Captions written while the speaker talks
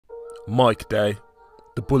Mike Day,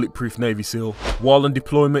 the bulletproof Navy SEAL. While on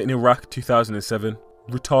deployment in Iraq 2007,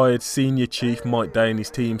 retired Senior Chief Mike Day and his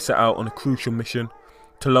team set out on a crucial mission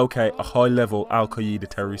to locate a high-level Al-Qaeda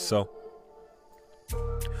terrorist cell.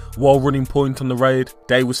 While running point on the raid,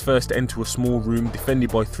 Day was first to enter a small room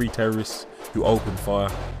defended by 3 terrorists who opened fire.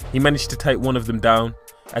 He managed to take one of them down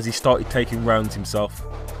as he started taking rounds himself.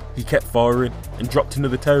 He kept firing and dropped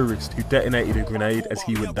another terrorist who detonated a grenade as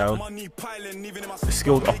he went down. The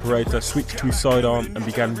skilled operator switched to his sidearm and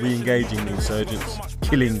began re-engaging the insurgents,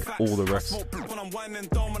 killing all the rest.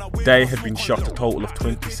 Day had been shot a total of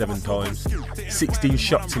 27 times, 16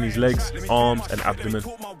 shots in his legs, arms and abdomen.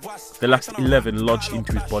 The last 11 lodged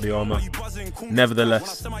into his body armour.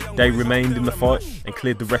 Nevertheless, Day remained in the fight and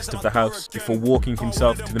cleared the rest of the house before walking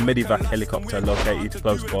himself to the Medivac helicopter located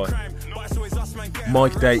close by.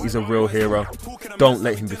 Mike Day is a real hero. Don't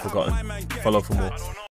let him be forgotten. Follow for more.